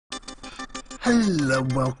Hello,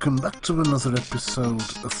 welcome back to another episode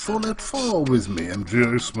of Fallout 4 with me,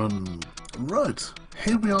 MG Iceman. Right,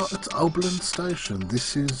 here we are at Oberland Station.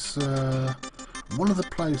 This is one of the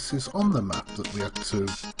places on the map that we have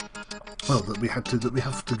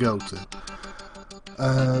to go to.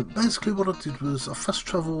 Basically what I did was I fast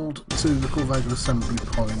travelled to the Corvaga assembly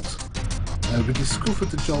point. We discovered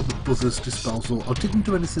the job at Buzzer's disposal. I didn't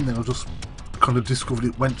do anything there, I just kind of discovered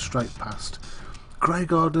it, went straight past. Grey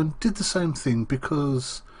Garden did the same thing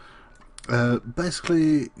because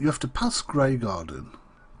basically you have to pass Grey Garden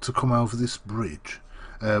to come over this bridge.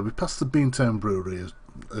 We passed the Beantown Brewery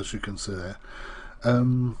as you can see there.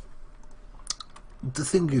 The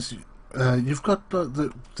thing is, you've got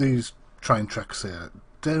these train tracks here.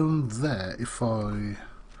 Down there, if I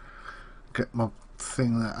get my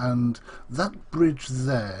thing there, and that bridge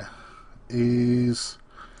there is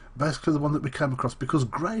basically the one that we came across, because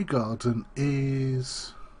Grey Garden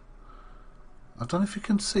is, I don't know if you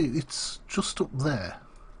can see, it's just up there.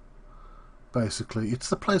 Basically, it's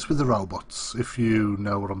the place with the robots, if you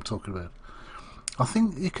know what I'm talking about. I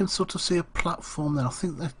think you can sort of see a platform there. I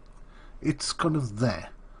think that it's kind of there.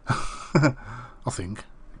 I think.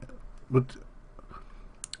 But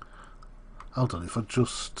hold on, if I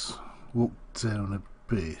just walk down a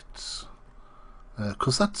bit,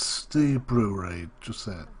 because that's the brewery just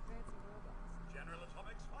there.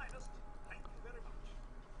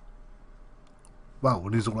 Wow,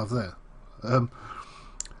 and he's all over there.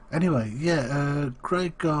 Anyway, yeah, Grey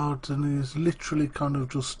Garden is literally kind of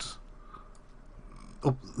just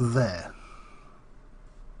up there.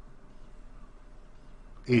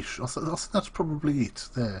 Ish. I think that's probably it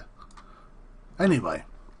there. Anyway,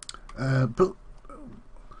 but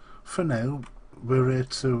for now, we're here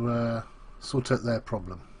to sort out their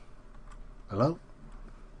problem. Hello?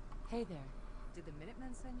 Hey there. Did the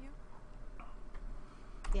Minutemen send you?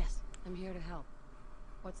 Yes, I'm here to help.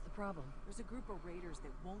 What's the problem? There's a group of raiders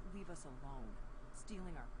that won't leave us alone,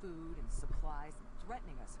 stealing our food and supplies and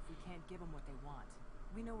threatening us if we can't give them what they want.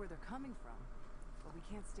 We know where they're coming from, but we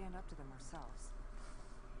can't stand up to them ourselves.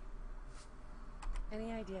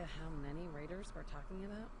 Any idea how many raiders we're talking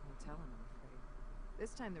about? No telling, I'm afraid.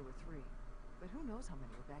 This time there were 3, but who knows how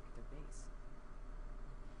many are back at their base.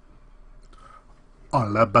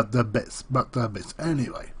 All about the bits, but the bits.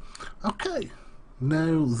 Anyway, okay.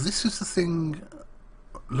 Now this is the thing.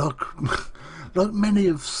 Like many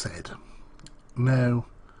have said, now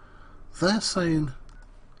they're saying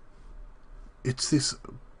it's this.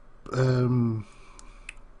 Oh,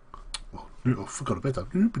 I forgot about that.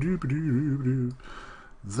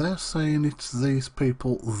 They're saying it's these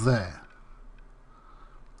people there.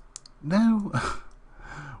 Now,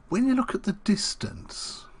 when you look at the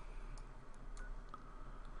distance,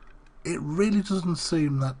 it really doesn't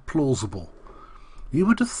seem that plausible. You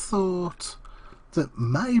would have thought that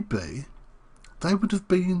maybe they would have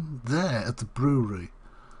been there at the brewery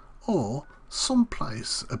or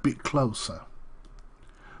someplace a bit closer.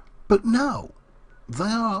 But no, they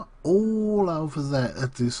are all over there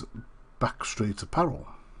at this Back Street Apparel.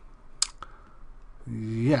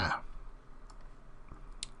 Yeah.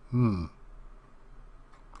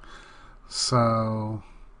 So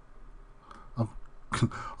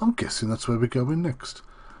I'm guessing that's where we're going next.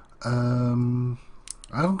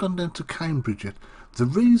 I haven't gone down to Cambridge yet. The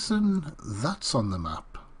reason that's on the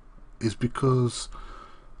map is because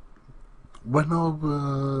when I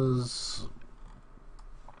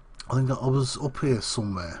think I was up here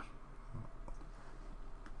somewhere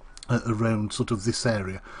around sort of this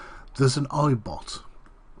area. There's an iBot,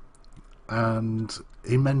 and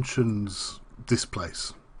he mentions this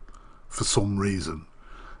place for some reason,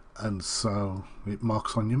 and so it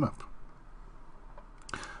marks on your map.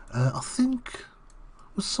 I think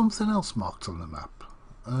was something else marked on the map.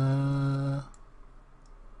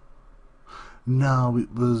 No,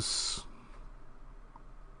 it was,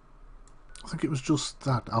 I think it was just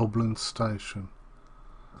that Oberland Station.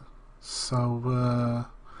 So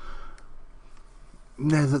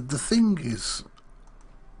now the thing is,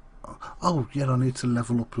 oh yeah, I need to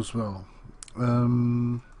level up as well.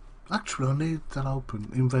 Actually I need that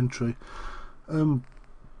open inventory.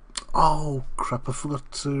 Oh crap, I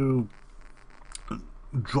forgot to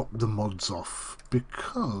drop the mods off,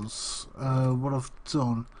 because what I've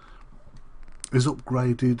done is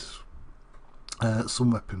upgraded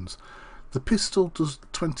some weapons. The pistol does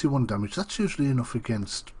 21 damage. That's usually enough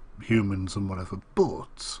against humans and whatever,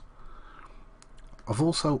 but I've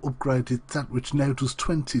also upgraded that, which now does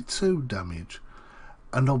 22 damage,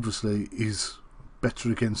 and obviously is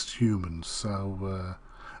better against humans. So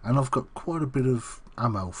and I've got quite a bit of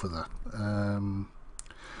ammo for that.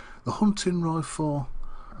 The hunting rifle,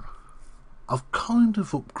 I've kind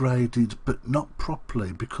of upgraded, but not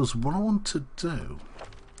properly, because what I want to do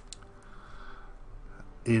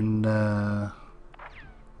in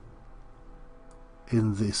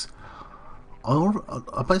this,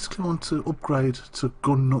 I basically want to upgrade to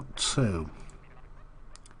Gun Nut 2.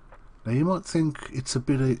 Now you might think it's a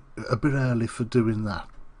bit early for doing that,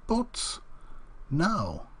 but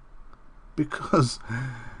no, because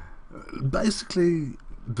basically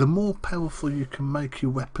the more powerful you can make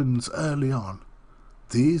your weapons early on,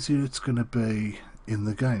 the easier it's going to be in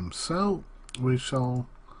the game. So we shall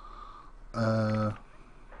oh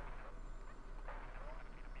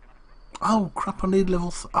crap, I need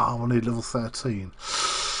level I need level 13.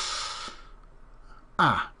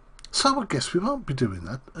 So I guess we won't be doing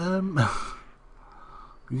that.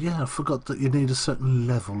 Yeah, I forgot that you need a certain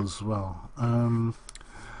level as well. I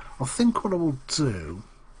think what I will do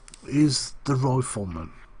is the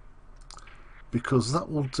rifleman, because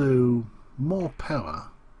that will do more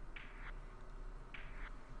power.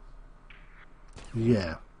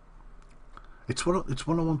 Yeah, it's what I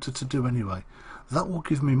wanted to do anyway. That will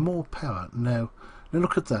give me more power. Now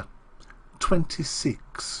look at that,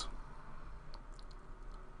 26.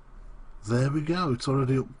 There we go. It's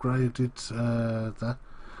already upgraded.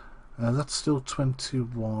 That's still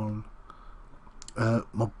 21.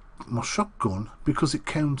 My shotgun, because it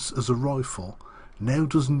counts as a rifle, now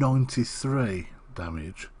does 93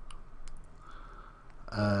 damage.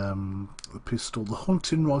 The pistol, the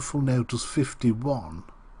hunting rifle, now does 51.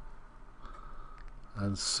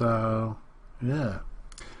 And so, yeah,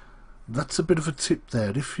 that's a bit of a tip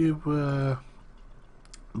there. If you were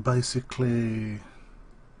basically,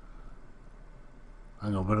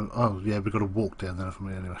 hang on, oh yeah, we've got to walk down there for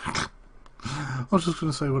me anyway. I was just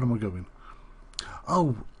going to say, where am I going?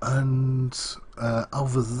 Oh, and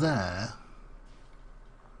over there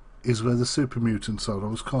is where the super mutants are. I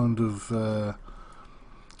was kind of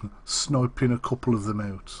sniping a couple of them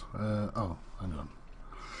out. Oh, hang on.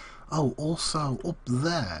 Oh, also up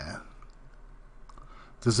there,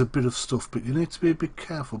 there's a bit of stuff, but you need to be a bit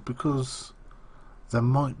careful because there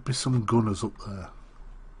might be some gunners up there.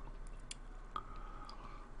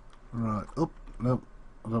 Right, up. No,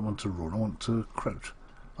 I don't want to run. I want to crouch.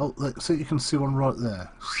 Oh, see, you can see one right there.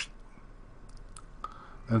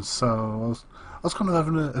 And so I was kind of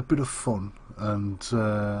having a bit of fun and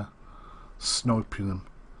sniping them.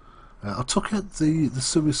 I took out the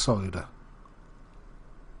suicider.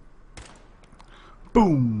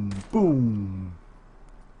 Boom, boom.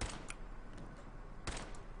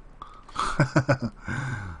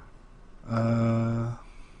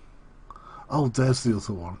 Oh, there's the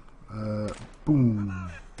other one. Boom.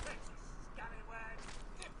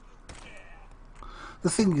 The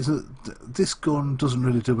thing is that this gun doesn't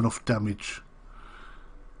really do enough damage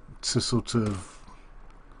to sort of,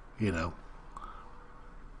 you know,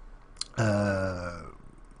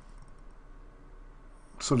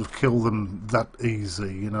 sort of kill them that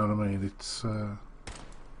easy, you know what I mean? It's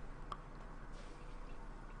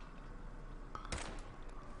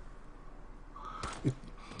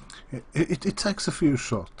it takes a few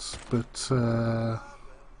shots, but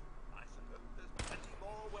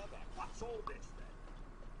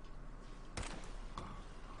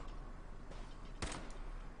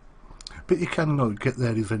you can like get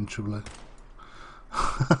there eventually.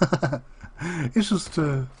 It's just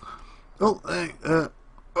oh, hey,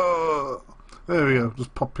 there we go.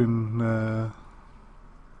 Just popping.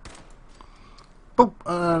 Boop,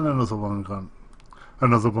 and another one gone.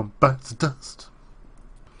 Another one bites the dust.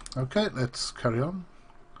 Okay, let's carry on.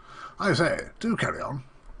 I say, do carry on.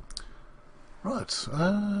 Right.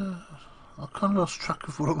 I kind of lost track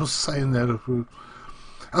of what I was saying there.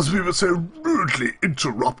 As we were so rudely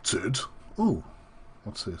interrupted. Oh,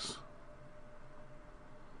 what's this?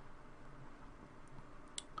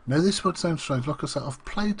 Now this would sound strange. Like I said, I've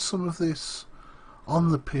played some of this on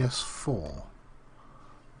the PS4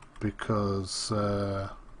 because,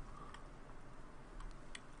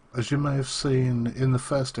 as you may have seen in the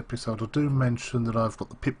first episode, I do mention that I've got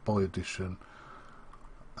the Pip-Boy edition.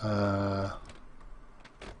 And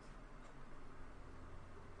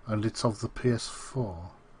it's of the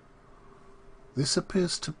PS4. This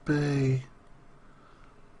appears to be...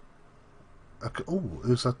 Okay, oh,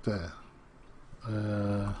 who's that there?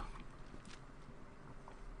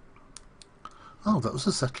 Oh, that was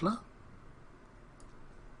a settler?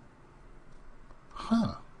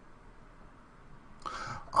 Huh.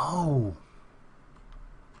 Oh.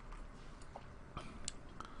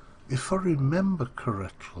 If I remember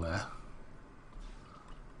correctly,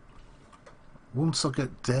 once I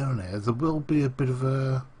get down here, there will be a bit of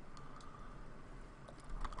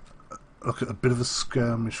look at a bit of a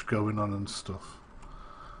skirmish going on and stuff.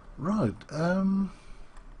 Right,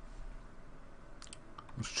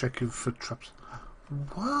 just checking for traps.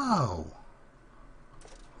 Wow.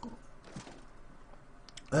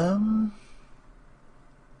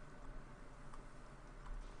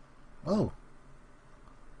 Oh.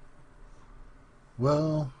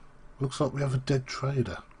 Well, looks like we have a dead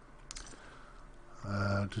trader.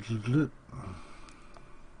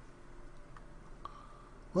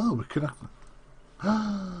 Well, we can...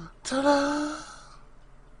 Ta-da!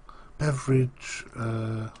 Beverage.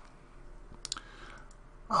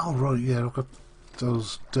 Oh, right, yeah, I've got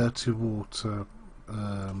those dirty water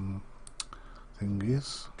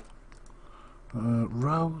thingies.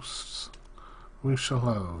 Roasts. We shall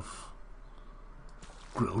have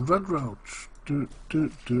grilled red roach. And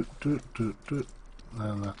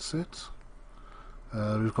that's it.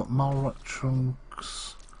 We've got malrat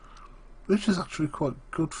chunks, which is actually quite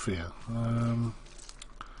good for you.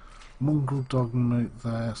 Mongrel dog meat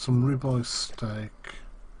there, some ribeye steak,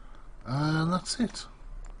 and that's it.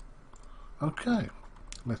 Okay,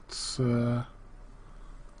 let's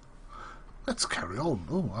carry on.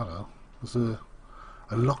 Oh, hello. There's a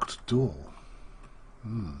locked door.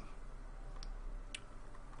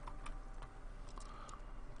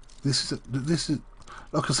 This is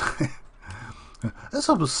like I say. As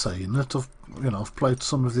I was saying, that I've played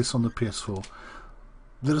some of this on the PS4.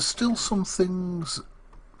 There are still some things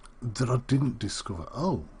that I didn't discover.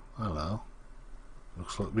 Oh, hello.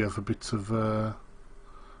 Looks like we have a bit of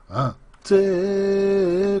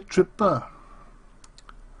day tripper.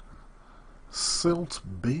 Silt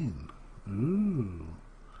bean. Ooh.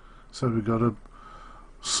 So we got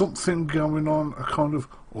something going on, a kind of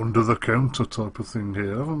under the counter type of thing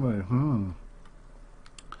here, haven't we?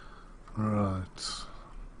 Right.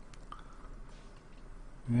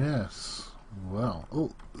 Yes. Well.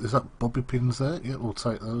 Oh, is that bobby pins there? Yeah, we'll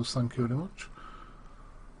take those. Thank you very much.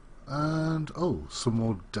 And oh, some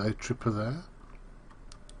more day tripper there.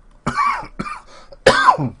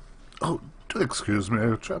 Oh, do excuse me,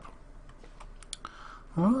 old chap.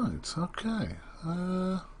 Right. Okay.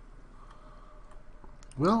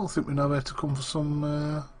 Well, I think we know where to come for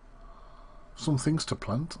some things to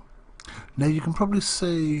plant. Now you can probably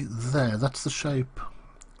see there, that's the shape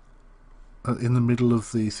in the middle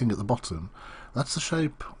of the thing at the bottom. That's the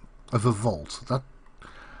shape of a vault. That,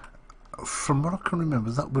 from what I can remember,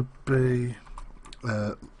 that would be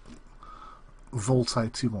Vault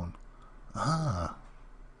 81. Ah,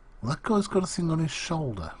 well, that guy's got a thing on his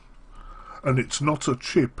shoulder. And it's not a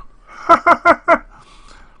chip.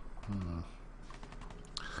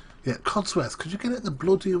 Yeah, Codsworth, could you get it the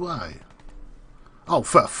bloody way? Oh,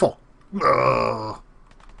 for fuck. Look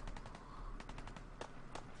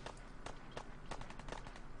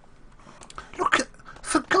at...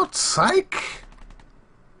 For God's sake!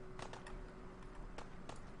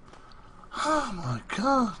 Oh my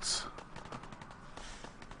God.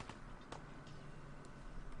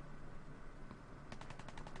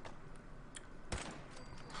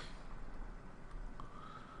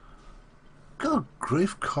 Good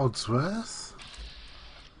grief, Codsworth.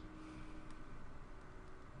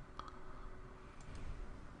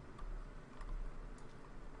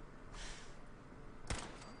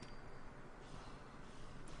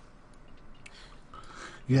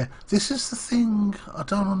 Yeah, this is the thing I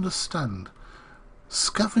don't understand.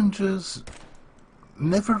 Scavengers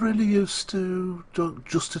never really used to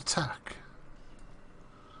just attack.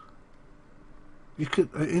 You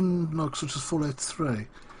could, in like such as Fallout 3,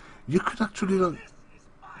 you could actually like...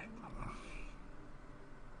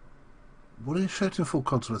 What are you shouting for,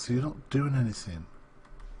 Codsworth? You're not doing anything.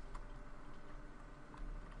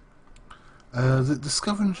 The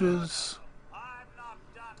scavengers...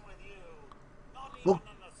 Well,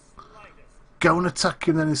 go and attack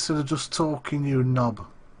him then instead of just talking, you knob.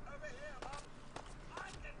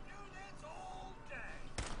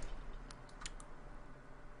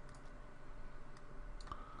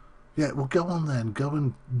 Yeah, well, go on then. Go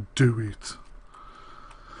and do it.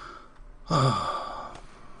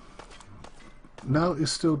 No, you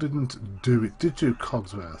still didn't do it, did you,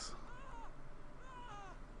 Codsworth?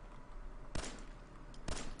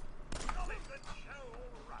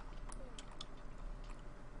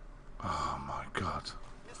 Oh my God.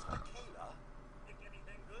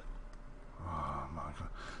 Oh my God.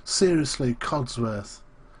 Seriously, Codsworth.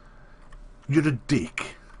 You're a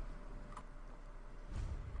dick.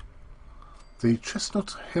 The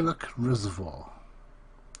Chestnut Hillock Reservoir.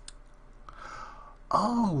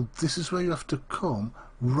 Oh, this is where you have to come.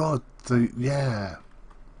 Right, the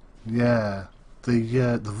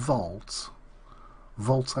vault,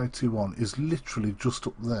 Vault 81, is literally just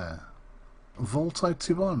up there. Vault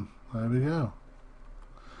 81. There we go.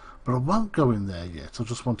 But I won't go in there yet. I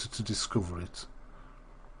just wanted to discover it.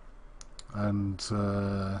 And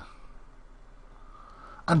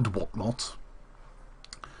whatnot.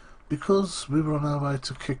 Because we were on our way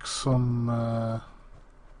to kick some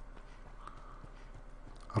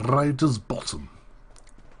Raiders bottom.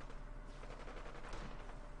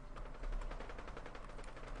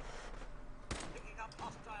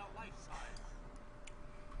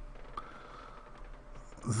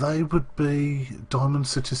 They would be Diamond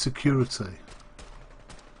City Security.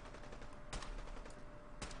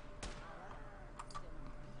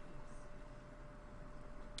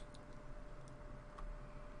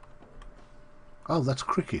 Oh, that's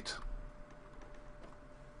cricket.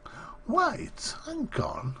 Wait, hang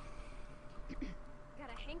on. Got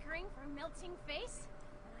a hankering for a melting face?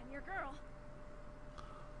 And I'm your girl.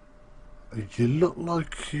 You look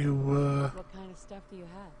like you, What kind of stuff do you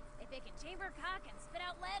have? If they can chamber cock and spit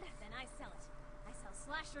out lead, then I sell it. I sell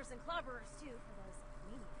slashers and clobberers too for those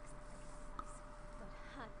maniacs that break out of but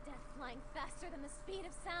hot death flying faster than the speed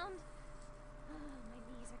of sound. Oh, my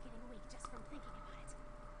knees are getting weak just from thinking about it.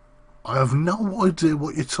 I have no idea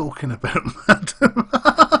what you're talking about, madam.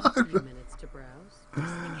 3 minutes to browse. Just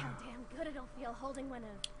think how damn good it'll feel holding one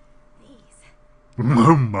of these.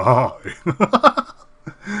 Oh my.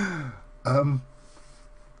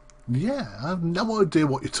 Yeah, I have no idea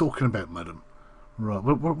what you're talking about, madam. Right,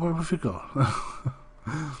 where have you got?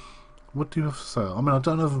 What do you have to say? I mean, I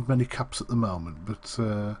don't have many caps at the moment, but...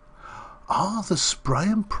 the spray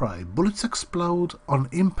and pray. Bullets explode on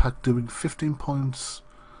impact, doing 15 points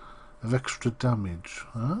of extra damage.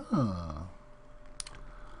 Ah.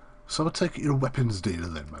 So I take it you're a weapons dealer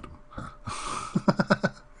then, madam.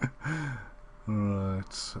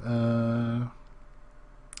 Right.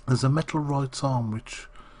 There's a metal right arm which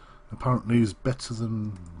apparently is better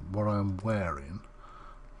than what I'm wearing.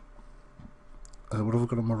 What have I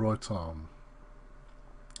got on my right arm?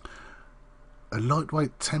 A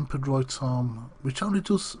lightweight tempered right arm which only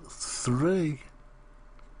does 3.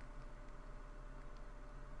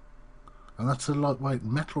 And that's a lightweight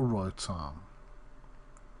metal right arm.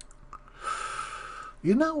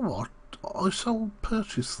 You know what? I shall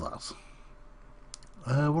purchase that.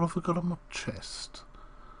 What have I got on my chest?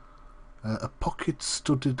 A pocket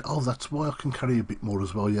studded... Oh, that's why I can carry a bit more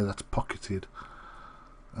as well. Yeah, that's pocketed.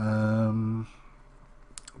 But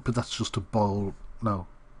that's just a bowl... No.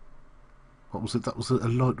 What was it? That was a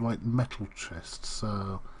lightweight metal chest.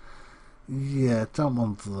 So, yeah, don't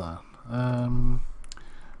want that.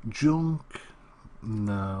 Junk?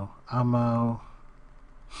 No. Ammo?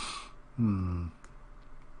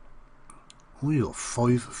 We got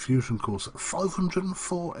 5 fusion cores.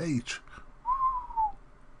 504 each.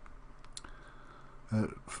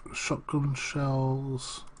 Shotgun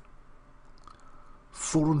shells.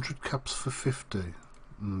 400 caps for 50.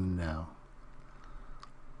 No.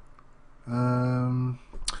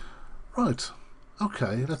 Right.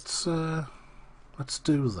 Okay. Let's do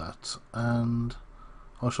that, and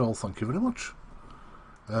I shall thank you very much.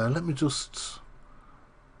 Let me just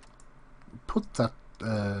put that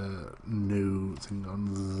new thing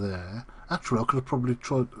on there. Actually, I could have probably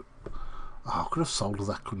tried. Oh, I could have sold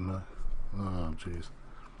that, couldn't I? Oh, jeez.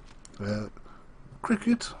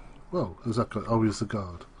 Cricket? Well, who's that guy? Oh, he's the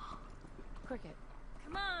guard. Cricket.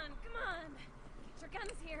 Come on, come on. Get your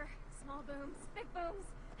guns here. Small booms, big booms.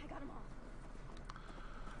 I got them all.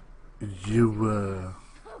 You,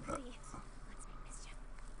 Oh, goody. Let's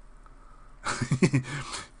make mischief.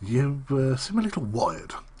 you seem a little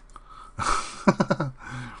wired.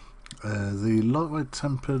 The lightweight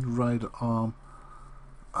tempered raid arm.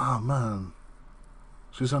 Oh, man.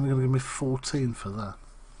 She's only going to give me 14 for that.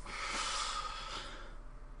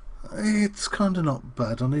 It's kind of not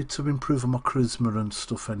bad. I need to improve on my charisma and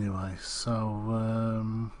stuff anyway. So,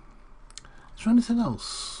 is there anything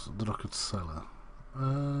else that I could sell her?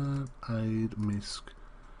 Aid, misc,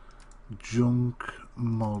 junk,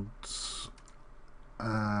 mods,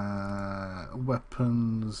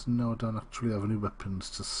 weapons. No, I don't actually have any weapons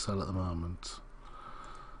to sell at the moment.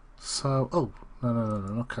 So, oh, no,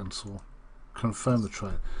 not cancel. Confirm the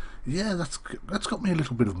trade. Yeah, that's got me a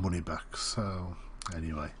little bit of money back. So,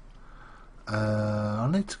 anyway. I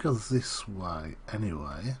need to go this way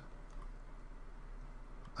anyway.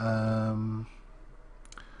 But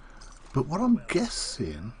what I'm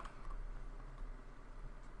guessing,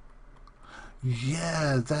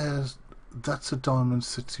 yeah, that's a Diamond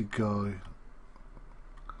City guy.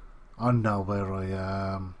 I know where I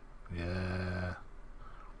am. Yeah,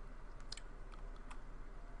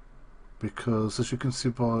 because as you can see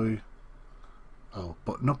by, oh,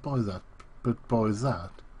 but not by that, but by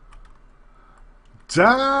that.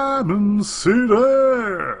 Diamond City!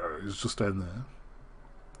 He's just down there.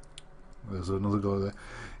 There's another guy there.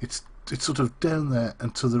 It's sort of down there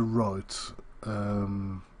and to the right.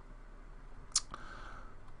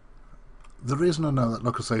 The reason I know that,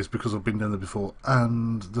 like I say, is because I've been down there before,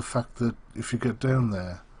 and the fact that if you get down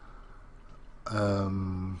there,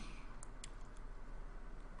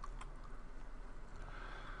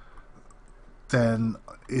 then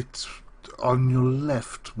it's on your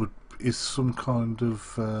left is some kind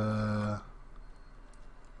of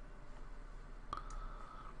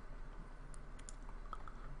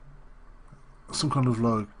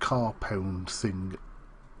like car pound thing.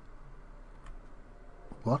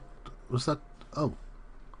 What was that? Oh,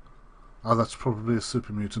 that's probably a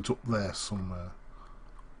super mutant up there somewhere.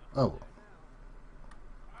 Oh.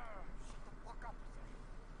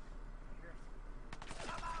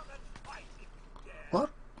 What?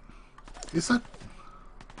 Is that?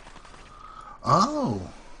 Oh.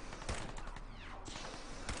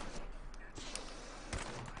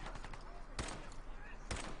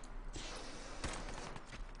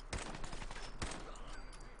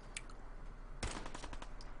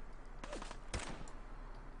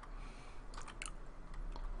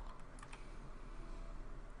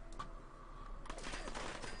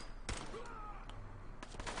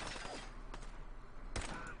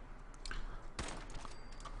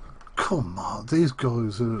 Come on, these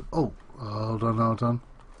guys are... Oh, hold on.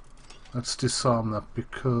 Let's disarm that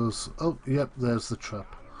because... Oh, yep, there's the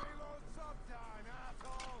trap.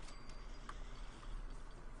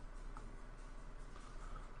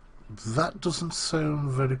 That doesn't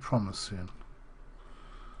sound very promising.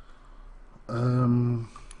 Hang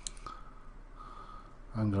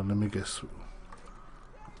on, let me guess.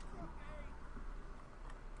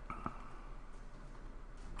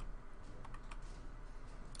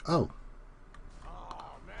 Oh.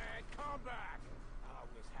 Oh man, come back. I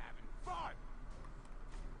was having fun.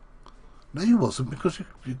 No, you wasn't, because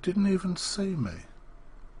you didn't even see me.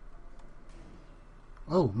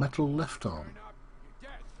 Oh, metal left arm.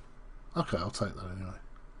 Okay, I'll take that anyway.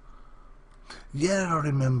 Yeah, I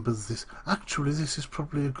remember this. Actually, this is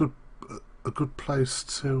probably a good place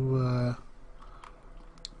to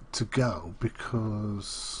go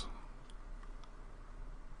because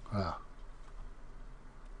I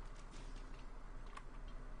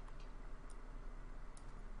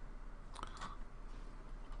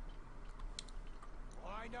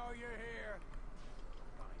know you're here.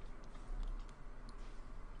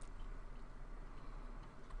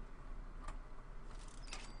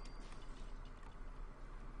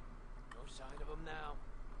 No sign of him now.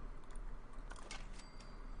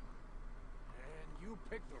 And you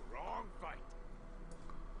picked the wrong fight.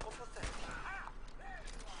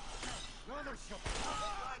 Another shot.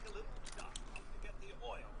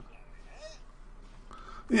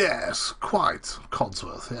 yes, quite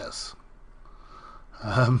Codsworth, yes.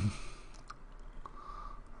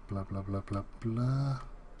 Blah blah blah blah blah.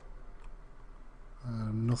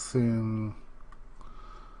 Nothing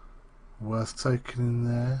worth taking in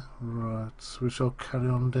there. Right, so we shall carry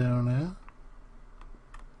on down here.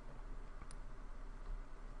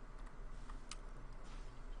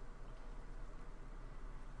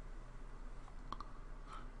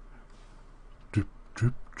 Drip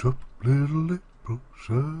drip drop, little April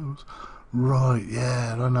showers. Right,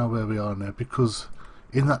 yeah, I know where we are now, because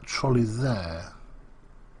in that trolley there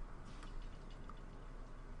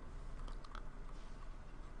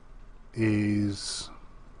is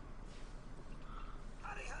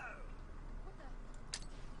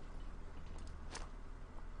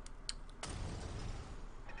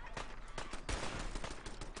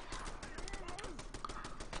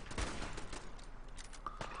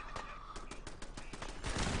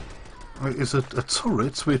a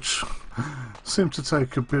turret which seemed to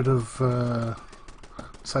take a bit of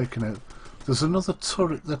taking out. There's another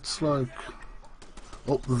turret that's like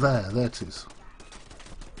up there. There it is.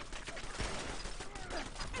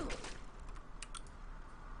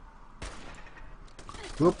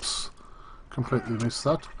 Whoops, completely missed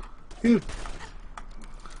that. You.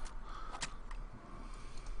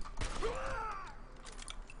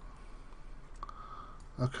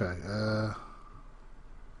 Okay,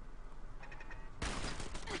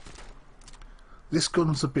 this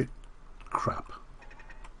gun's a bit crap.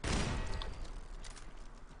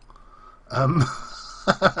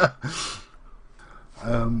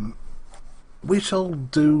 We shall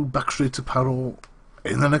do Back Street Apparel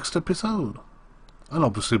in the next episode. And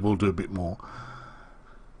obviously we'll do a bit more.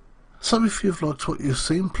 So if you've liked what you've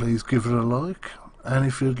seen, please give it a like. And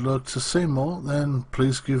if you'd like to see more, then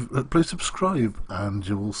please subscribe and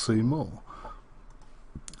you will see more.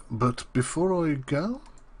 But before I go,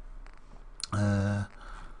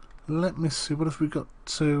 let me see, what have we got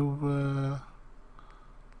to...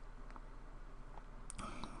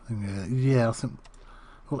 yeah, I think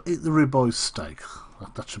we'll eat the ribeye steak.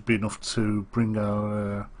 That should be enough to bring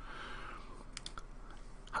our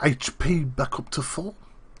HP back up to full.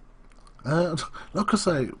 Like I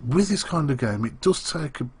say, with this kind of game, it does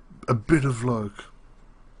take a bit of like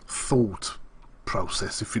thought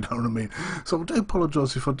process, if you know what I mean. So I do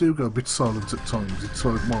apologise if I do go a bit silent at times. It's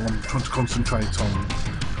like while I'm trying to concentrate on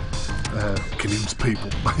killing people,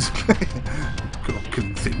 basically,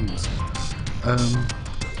 killing things.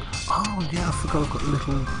 Oh yeah, I forgot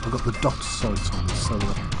I've got the dot sight on this, so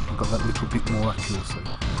I've got that little bit more accuracy.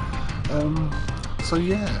 So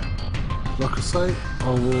yeah, like I say,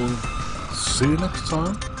 I will see you next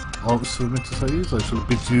time. All I meant to say is I shall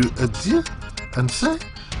bid you adieu and say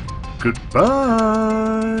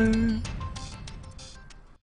goodbye.